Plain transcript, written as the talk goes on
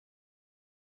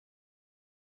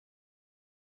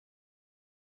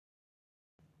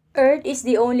Earth is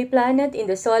the only planet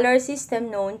in the solar system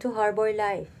known to harbor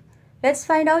life. Let's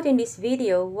find out in this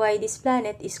video why this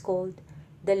planet is called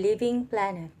the living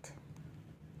planet.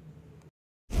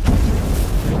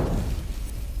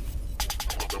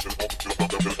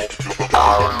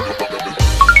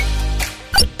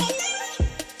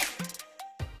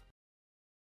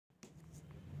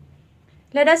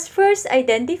 Let us first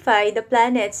identify the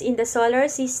planets in the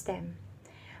solar system.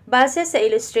 Base sa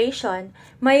illustration,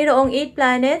 mayroong 8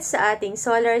 planets sa ating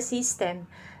solar system.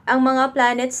 Ang mga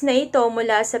planets na ito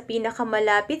mula sa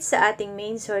pinakamalapit sa ating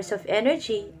main source of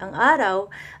energy, ang araw,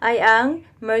 ay ang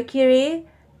Mercury,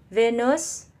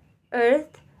 Venus,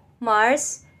 Earth,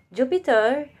 Mars,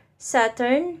 Jupiter,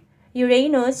 Saturn,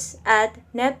 Uranus, at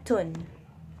Neptune.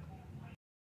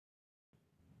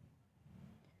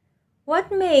 What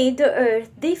made the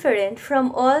Earth different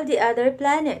from all the other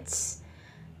planets?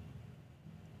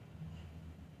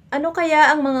 Ano kaya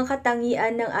ang mga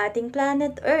katangian ng ating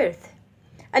planet Earth?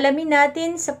 Alamin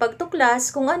natin sa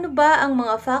pagtuklas kung ano ba ang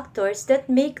mga factors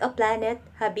that make a planet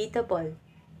habitable.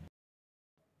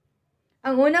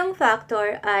 Ang unang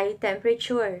factor ay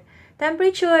temperature.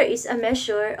 Temperature is a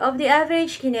measure of the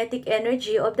average kinetic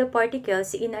energy of the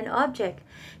particles in an object.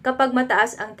 Kapag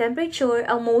mataas ang temperature,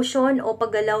 ang motion o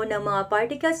paggalaw ng mga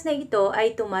particles na ito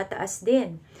ay tumataas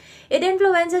din. It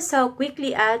influences how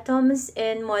quickly atoms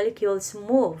and molecules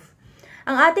move.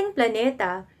 Ang ating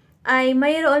planeta ay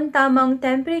mayroon tamang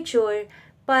temperature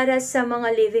para sa mga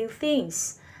living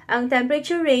things. Ang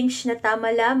temperature range na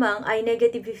tama lamang ay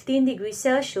 -15 degrees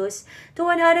Celsius to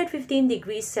 115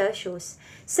 degrees Celsius.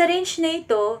 Sa range na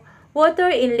ito, water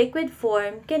in liquid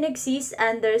form can exist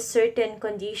under certain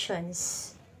conditions.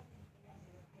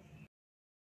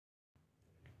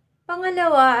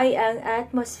 Pangalawa ay ang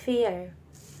atmosphere.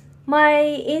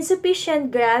 May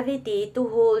insufficient gravity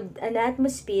to hold an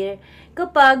atmosphere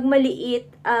kapag maliit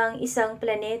ang isang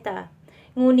planeta.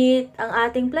 Ngunit ang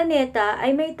ating planeta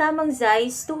ay may tamang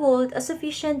size to hold a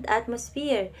sufficient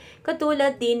atmosphere,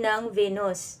 katulad din ng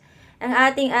Venus. Ang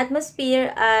ating atmosphere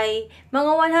ay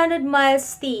mga 100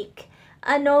 miles thick.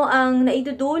 Ano ang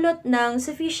naidudulot ng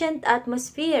sufficient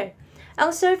atmosphere?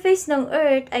 Ang surface ng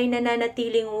Earth ay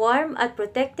nananatiling warm at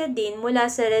protected din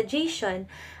mula sa radiation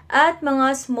at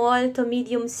mga small to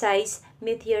medium-sized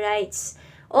meteorites.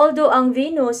 Although ang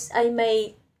Venus ay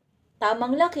may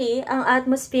tamang laki, ang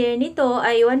atmosphere nito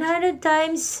ay 100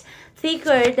 times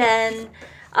thicker than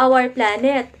our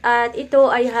planet at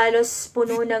ito ay halos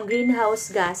puno ng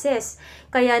greenhouse gases.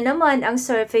 Kaya naman ang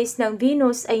surface ng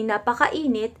Venus ay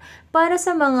napakainit para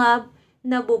sa mga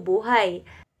nabubuhay.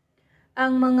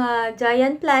 Ang mga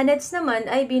giant planets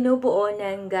naman ay binubuo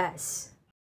ng gas.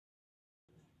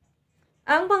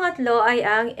 Ang pangatlo ay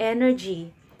ang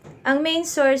energy. Ang main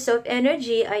source of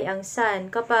energy ay ang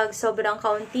sun. Kapag sobrang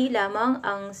kaunti lamang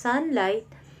ang sunlight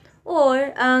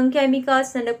or ang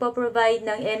chemicals na nagpo-provide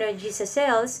ng energy sa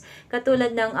cells,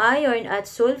 katulad ng iron at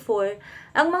sulfur,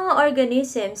 ang mga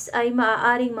organisms ay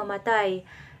maaaring mamatay.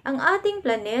 Ang ating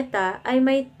planeta ay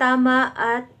may tama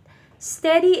at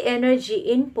steady energy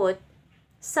input,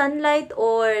 sunlight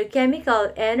or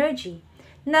chemical energy,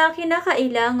 na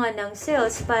kinakailangan ng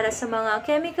cells para sa mga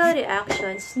chemical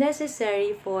reactions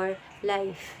necessary for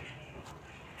life.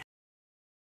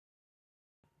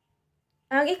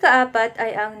 Ang ikaapat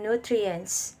ay ang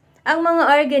nutrients. Ang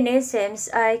mga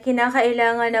organisms ay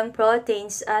kinakailangan ng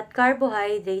proteins at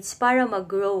carbohydrates para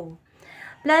mag-grow.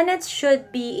 Planets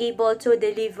should be able to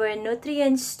deliver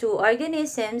nutrients to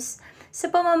organisms sa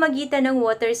pamamagitan ng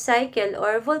water cycle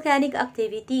or volcanic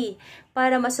activity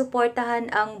para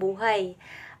masuportahan ang buhay.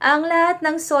 Ang lahat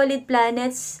ng solid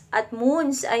planets at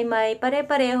moons ay may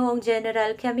pare-parehong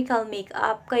general chemical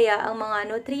makeup, kaya ang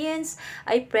mga nutrients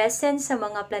ay present sa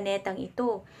mga planetang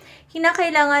ito.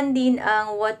 Kinakailangan din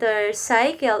ang water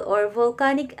cycle or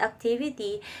volcanic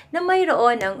activity na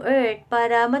mayroon ang Earth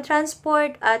para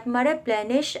matransport at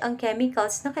ma-replenish ang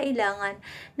chemicals na kailangan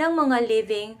ng mga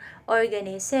living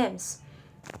organisms.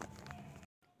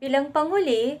 Bilang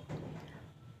panghuli,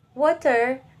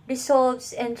 water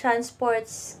dissolves and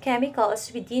transports chemicals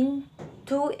within,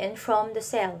 to, and from the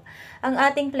cell. Ang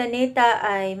ating planeta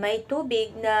ay may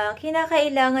tubig na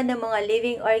kinakailangan ng mga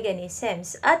living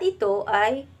organisms at ito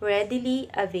ay readily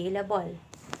available.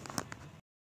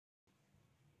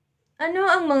 Ano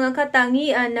ang mga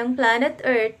katangian ng planet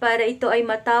Earth para ito ay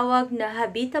matawag na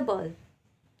habitable?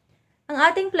 Ang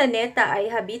ating planeta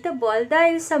ay habitable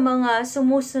dahil sa mga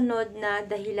sumusunod na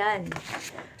dahilan.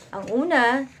 Ang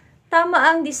una, tama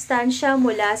ang distansya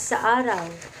mula sa araw.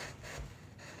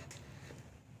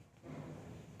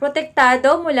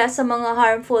 Protektado mula sa mga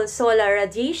harmful solar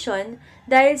radiation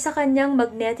dahil sa kanyang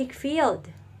magnetic field.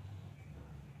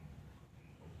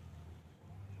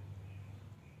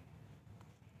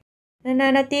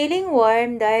 Nananatiling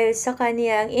warm dahil sa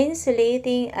kaniyang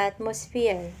insulating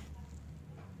atmosphere.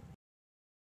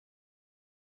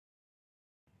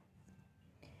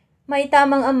 May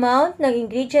tamang amount ng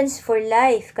ingredients for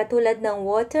life katulad ng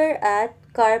water at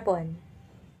carbon.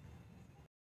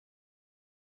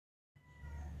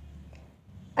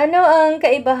 Ano ang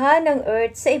kaibahan ng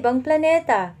Earth sa ibang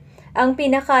planeta? Ang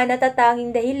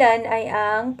pinaka-natatanging dahilan ay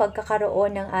ang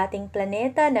pagkakaroon ng ating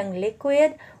planeta ng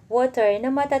liquid water na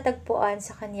matatagpuan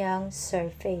sa kanyang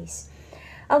surface.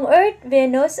 Ang Earth,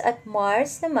 Venus at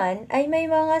Mars naman ay may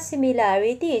mga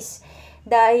similarities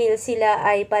dahil sila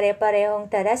ay pare-parehong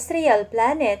terrestrial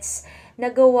planets na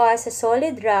gawa sa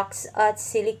solid rocks at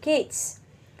silicates.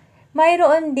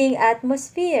 Mayroon ding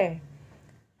atmosphere.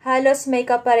 Halos may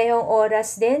kaparehong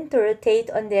oras din to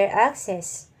rotate on their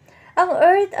axis. Ang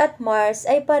Earth at Mars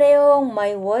ay parehong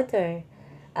may water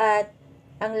at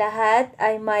ang lahat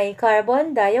ay may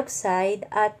carbon dioxide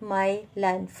at may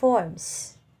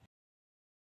landforms.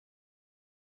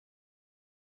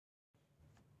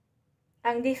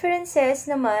 Ang differences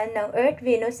naman ng Earth,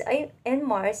 Venus and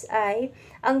Mars ay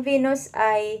ang Venus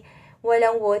ay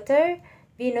walang water,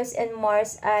 Venus and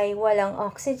Mars ay walang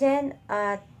oxygen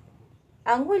at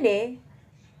ang huli,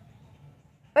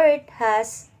 Earth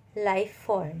has life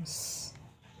forms.